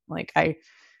control. Like I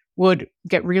would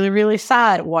get really, really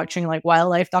sad watching like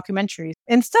wildlife documentaries.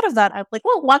 Instead of that, I'm like,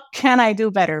 well, what can I do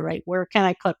better, right? Where can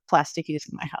I cut plastic use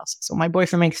in my house? So my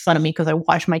boyfriend makes fun of me because I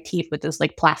wash my teeth with this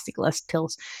like plastic-less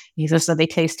pills. He says that they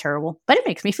taste terrible, but it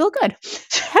makes me feel good.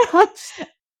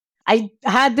 I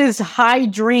had this high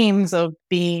dreams of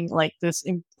being like this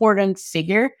important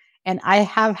figure, and I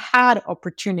have had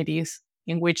opportunities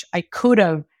in which I could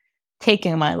have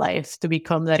taken my life to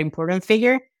become that important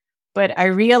figure. But I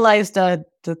realized that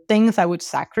the things I would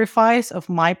sacrifice of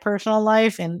my personal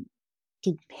life and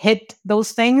to hit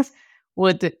those things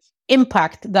would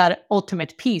impact that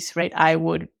ultimate peace, right? I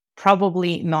would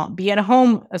probably not be at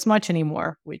home as much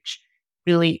anymore, which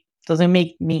really doesn't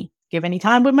make me give any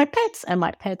time with my pets. And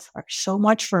my pets are so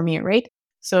much for me, right?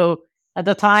 So at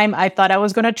the time, I thought I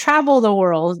was going to travel the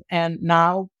world. And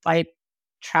now I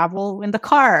travel in the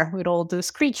car with all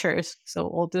these creatures. So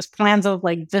all these plans of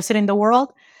like visiting the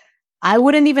world, I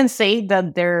wouldn't even say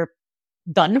that they're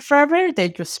done forever. They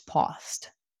just paused.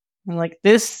 And like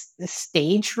this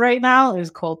stage right now is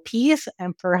called peace,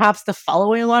 and perhaps the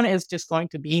following one is just going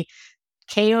to be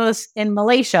chaos in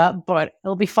Malaysia, but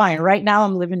it'll be fine. Right now,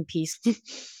 I'm living peace.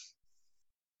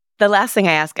 The last thing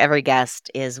I ask every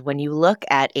guest is when you look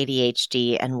at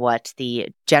ADHD and what the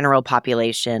general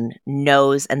population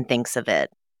knows and thinks of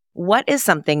it, what is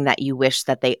something that you wish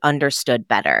that they understood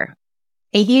better?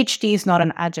 ADHD is not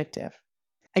an adjective.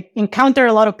 I encounter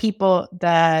a lot of people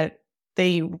that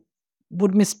they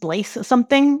would misplace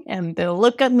something and they'll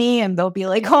look at me and they'll be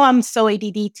like, oh, I'm so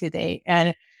ADD today.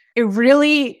 And it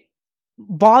really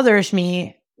bothers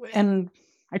me. And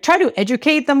I try to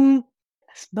educate them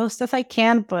as most as I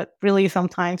can, but really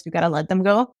sometimes you got to let them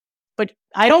go. But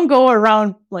I don't go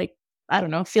around like, I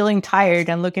don't know, feeling tired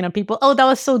and looking at people, oh, that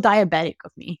was so diabetic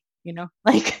of me,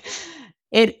 like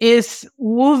it is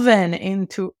woven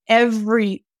into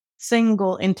every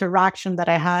single interaction that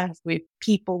I have with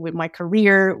people, with my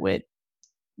career, with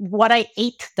what I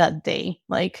ate that day.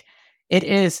 Like it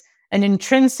is an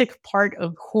intrinsic part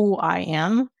of who I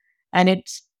am. And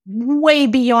it's way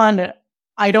beyond,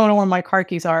 I don't know where my car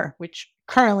keys are, which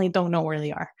currently don't know where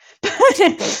they are.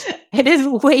 It is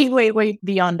way, way, way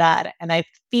beyond that. And I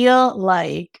feel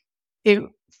like if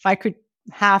I could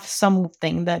have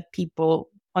something that people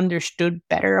understood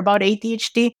better about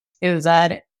ADHD, is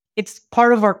that it's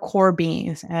part of our core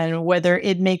beings, and whether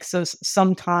it makes us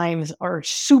sometimes our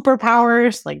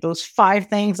superpowers, like those 5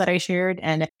 things that I shared,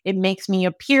 and it makes me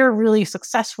appear really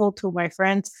successful to my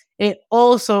friends, it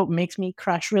also makes me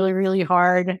crush really, really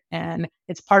hard. And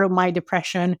it's part of my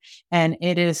depression, and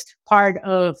it is part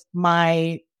of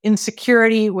my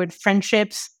insecurity with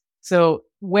friendships. So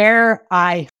where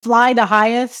I fly the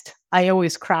highest, I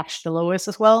always crash the lowest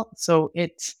as well. So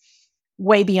it's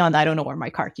way beyond, I don't know where my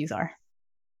car keys are.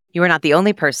 You are not the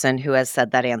only person who has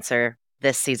said that answer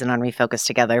this season on Refocused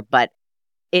Together, but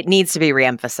it needs to be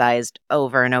reemphasized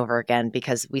over and over again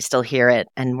because we still hear it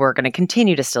and we're going to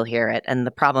continue to still hear it. And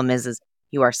the problem is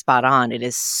you are spot on. It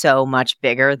is so much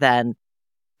bigger than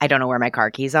I don't know where my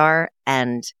car keys are.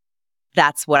 And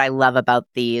that's what I love about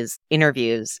these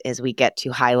interviews is we get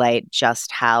to highlight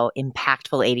just how impactful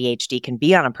ADHD can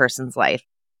be on a person's life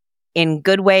in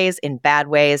good ways, in bad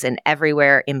ways, and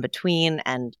everywhere in between.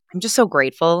 And I'm just so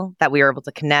grateful that we were able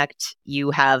to connect.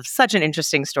 You have such an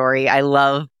interesting story. I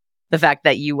love the fact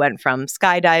that you went from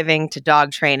skydiving to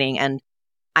dog training, and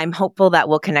I'm hopeful that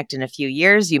we'll connect in a few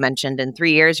years. You mentioned in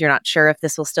 3 years, you're not sure if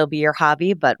this will still be your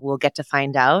hobby, but we'll get to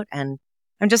find out. And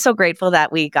I'm just so grateful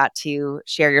that we got to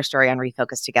share your story on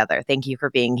Refocus together. Thank you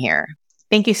for being here.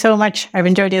 Thank you so much. I've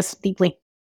enjoyed this deeply.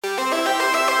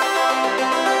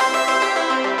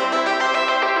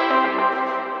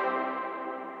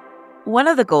 One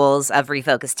of the goals of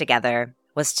Refocus Together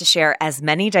was to share as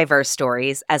many diverse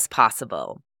stories as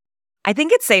possible. I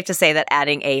think it's safe to say that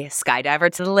adding a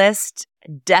skydiver to the list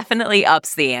definitely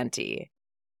ups the ante.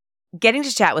 Getting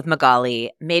to chat with Magaly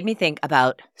made me think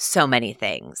about so many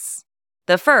things.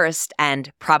 The first,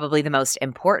 and probably the most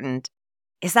important,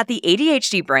 is that the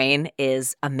ADHD brain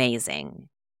is amazing.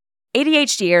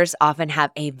 ADHDers often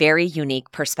have a very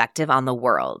unique perspective on the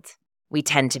world. We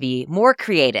tend to be more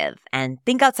creative and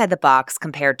think outside the box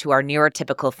compared to our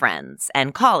neurotypical friends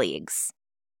and colleagues.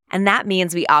 And that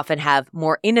means we often have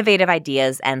more innovative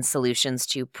ideas and solutions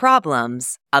to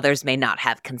problems others may not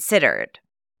have considered.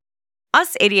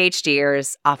 Us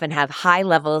ADHDers often have high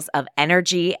levels of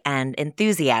energy and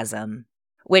enthusiasm,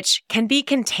 which can be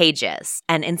contagious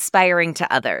and inspiring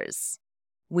to others.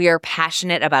 We are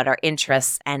passionate about our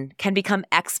interests and can become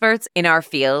experts in our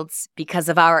fields because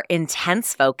of our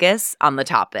intense focus on the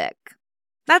topic.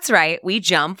 That's right, we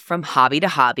jump from hobby to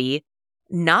hobby,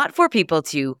 not for people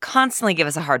to constantly give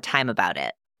us a hard time about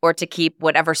it, or to keep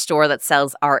whatever store that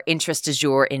sells our interest du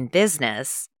jour in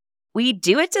business. We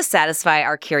do it to satisfy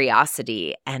our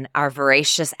curiosity and our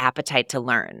voracious appetite to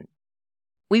learn.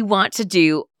 We want to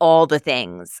do all the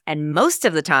things, and most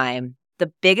of the time,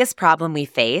 the biggest problem we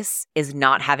face is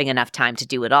not having enough time to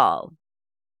do it all.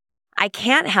 I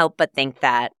can't help but think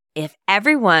that if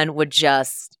everyone would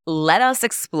just let us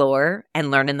explore and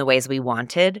learn in the ways we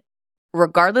wanted,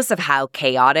 regardless of how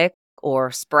chaotic or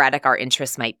sporadic our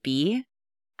interests might be,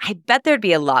 I bet there'd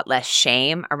be a lot less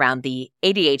shame around the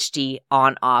ADHD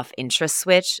on-off interest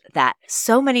switch that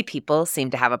so many people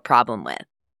seem to have a problem with.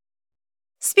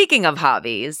 Speaking of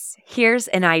hobbies, here's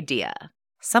an idea.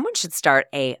 Someone should start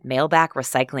a mailback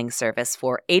recycling service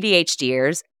for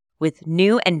ADHDers with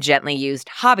new and gently used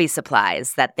hobby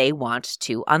supplies that they want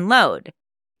to unload.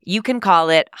 You can call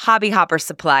it Hobby Hopper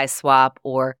Supply Swap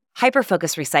or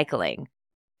Hyperfocus Recycling.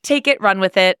 Take it, run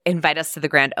with it, invite us to the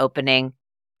grand opening.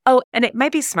 Oh, and it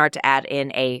might be smart to add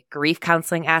in a grief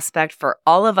counseling aspect for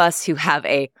all of us who have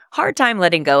a hard time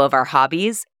letting go of our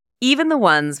hobbies, even the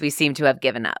ones we seem to have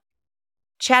given up.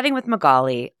 Chatting with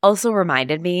Magaly also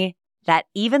reminded me that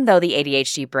even though the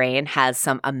ADHD brain has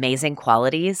some amazing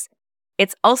qualities,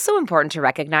 it's also important to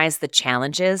recognize the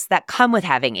challenges that come with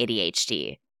having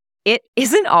ADHD. It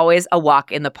isn't always a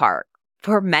walk in the park.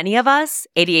 For many of us,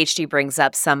 ADHD brings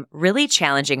up some really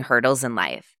challenging hurdles in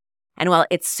life. And while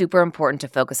it's super important to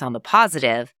focus on the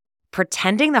positive,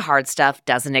 pretending the hard stuff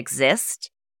doesn't exist,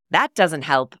 that doesn't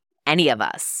help any of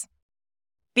us.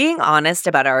 Being honest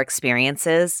about our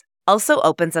experiences also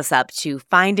opens us up to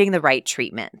finding the right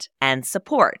treatment and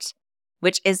support,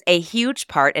 which is a huge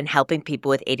part in helping people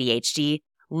with ADHD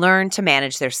learn to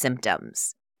manage their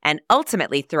symptoms and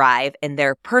ultimately thrive in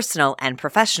their personal and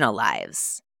professional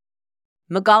lives.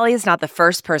 Magaly is not the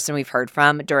first person we've heard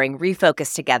from during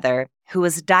Refocus Together who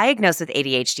was diagnosed with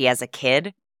ADHD as a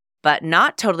kid, but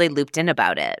not totally looped in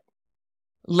about it.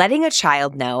 Letting a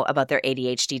child know about their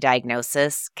ADHD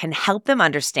diagnosis can help them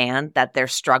understand that their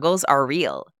struggles are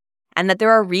real and that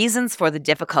there are reasons for the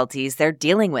difficulties they're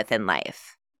dealing with in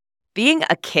life. Being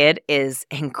a kid is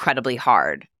incredibly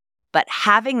hard, but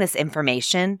having this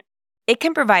information, it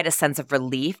can provide a sense of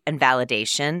relief and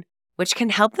validation, which can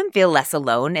help them feel less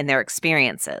alone in their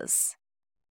experiences.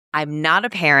 I'm not a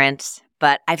parent,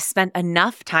 but I've spent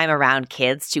enough time around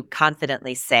kids to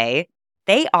confidently say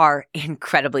they are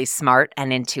incredibly smart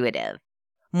and intuitive,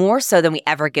 more so than we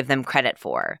ever give them credit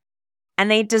for. And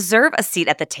they deserve a seat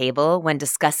at the table when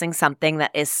discussing something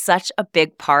that is such a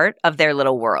big part of their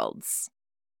little worlds.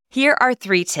 Here are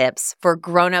 3 tips for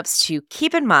grown-ups to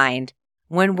keep in mind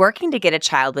when working to get a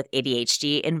child with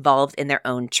ADHD involved in their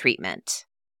own treatment.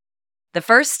 The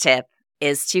first tip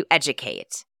is to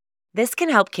educate. This can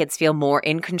help kids feel more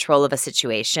in control of a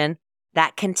situation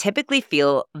that can typically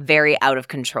feel very out of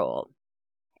control.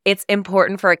 It's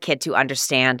important for a kid to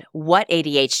understand what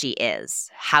ADHD is,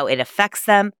 how it affects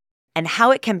them, and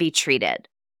how it can be treated.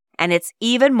 And it's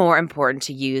even more important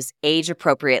to use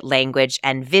age-appropriate language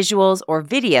and visuals or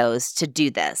videos to do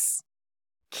this.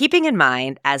 Keeping in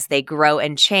mind, as they grow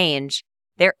and change,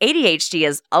 their ADHD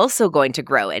is also going to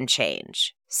grow and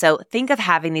change. So think of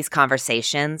having these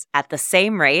conversations at the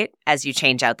same rate as you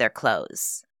change out their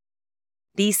clothes.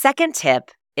 The second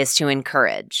tip is to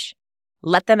encourage.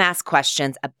 Let them ask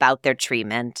questions about their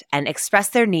treatment and express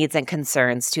their needs and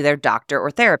concerns to their doctor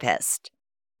or therapist.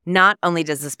 Not only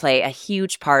does this play a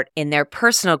huge part in their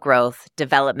personal growth,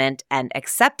 development, and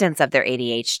acceptance of their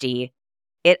ADHD,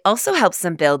 it also helps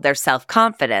them build their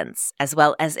self-confidence as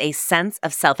well as a sense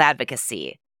of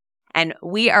self-advocacy. And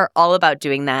we are all about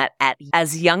doing that at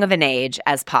as young of an age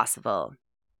as possible.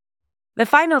 The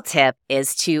final tip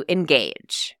is to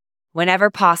engage.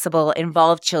 Whenever possible,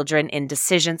 involve children in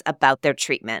decisions about their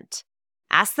treatment.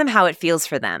 Ask them how it feels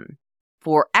for them.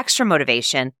 For extra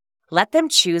motivation, let them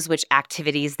choose which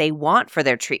activities they want for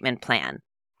their treatment plan,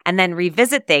 and then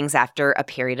revisit things after a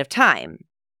period of time.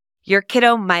 Your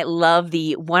kiddo might love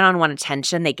the one-on-one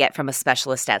attention they get from a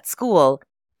specialist at school,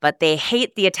 but they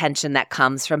hate the attention that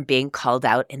comes from being called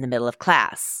out in the middle of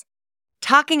class.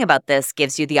 Talking about this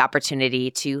gives you the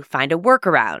opportunity to find a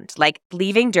workaround, like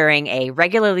leaving during a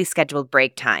regularly scheduled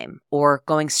break time or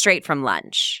going straight from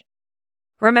lunch.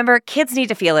 Remember, kids need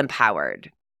to feel empowered.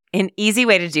 An easy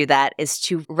way to do that is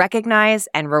to recognize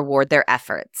and reward their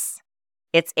efforts.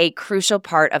 It's a crucial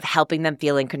part of helping them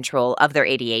feel in control of their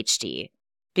ADHD.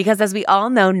 Because as we all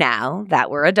know now that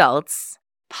we're adults,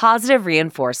 positive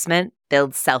reinforcement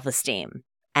builds self-esteem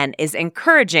and is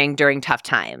encouraging during tough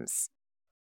times.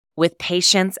 With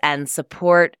patience and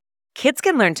support, kids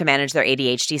can learn to manage their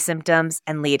ADHD symptoms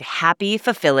and lead happy,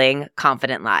 fulfilling,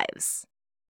 confident lives.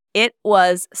 It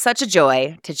was such a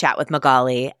joy to chat with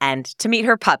Magaly and to meet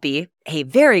her puppy, a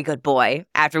very good boy,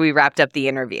 after we wrapped up the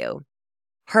interview.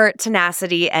 Her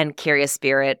tenacity and curious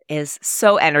spirit is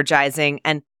so energizing,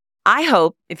 and I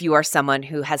hope if you are someone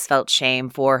who has felt shame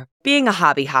for being a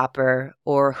hobby hopper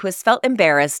or who has felt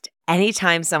embarrassed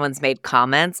anytime someone's made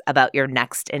comments about your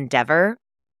next endeavor,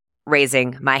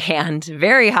 raising my hand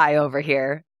very high over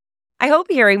here, I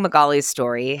hope hearing Magaly's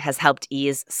story has helped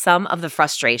ease some of the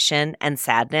frustration and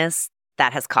sadness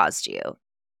that has caused you.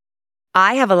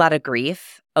 I have a lot of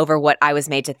grief over what I was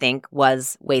made to think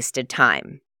was wasted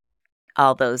time.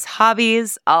 All those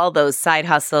hobbies, all those side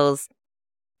hustles.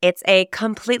 It's a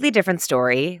completely different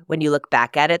story when you look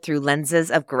back at it through lenses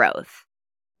of growth.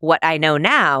 What I know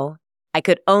now, I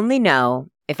could only know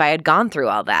if I had gone through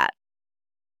all that.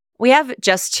 We have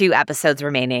just 2 episodes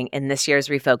remaining in this year's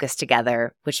Refocused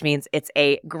Together, which means it's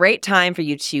a great time for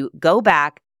you to go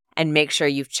back and make sure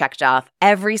you've checked off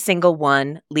every single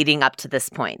one leading up to this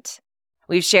point.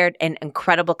 We've shared an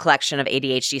incredible collection of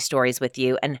ADHD stories with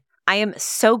you, and I am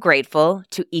so grateful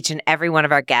to each and every one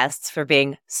of our guests for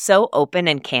being so open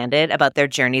and candid about their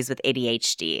journeys with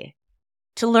ADHD.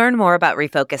 To learn more about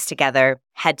Refocused Together,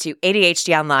 head to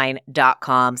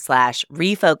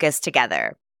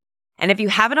adhdonline.com/refocusedtogether. And if you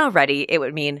haven't already, it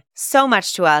would mean so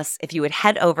much to us if you would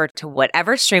head over to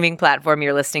whatever streaming platform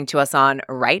you're listening to us on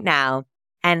right now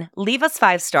and leave us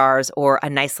 5 stars or a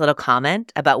nice little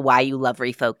comment about why you love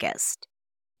Refocused.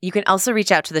 You can also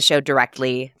reach out to the show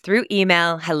directly through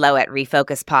email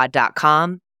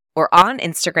hello@refocuspod.com or on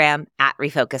Instagram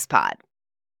 @refocuspod.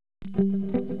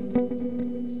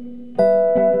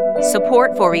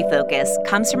 Support for Refocus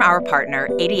comes from our partner,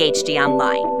 ADHD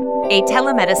Online, a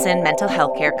telemedicine mental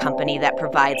health care company that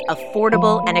provides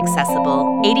affordable and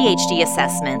accessible ADHD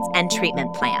assessments and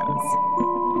treatment plans.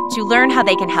 To learn how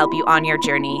they can help you on your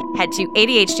journey, head to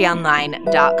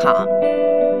adhdonline.com.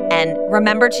 And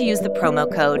remember to use the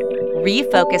promo code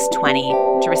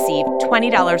REFOCUS20 to receive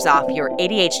 $20 off your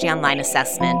ADHD Online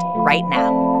assessment right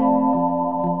now.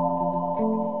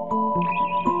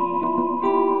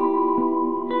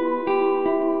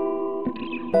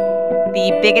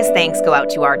 The biggest thanks go out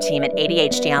to our team at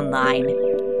ADHD Online,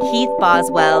 Keith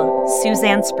Boswell,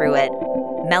 Suzanne Spruitt,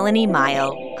 Melanie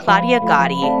Mile, Claudia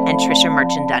Gotti, and Trisha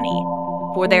Merchandunny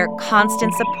for their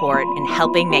constant support in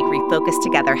helping make Refocus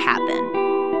Together happen.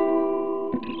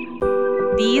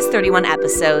 These 31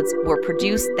 episodes were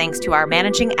produced thanks to our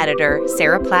managing editor,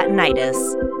 Sarah Platinitis,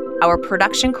 our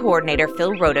production coordinator,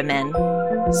 Phil Rodeman,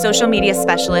 social media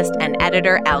specialist and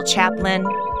editor, Al Chaplin,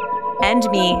 And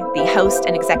me, the host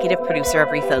and executive producer of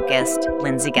Refocused,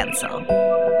 Lindsay Gensel.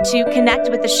 To connect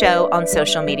with the show on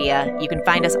social media, you can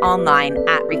find us online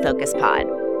at RefocusPod.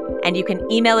 And you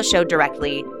can email the show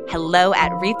directly,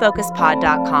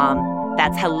 hello@refocuspod.com.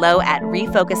 That's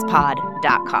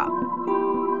hello@refocuspod.com.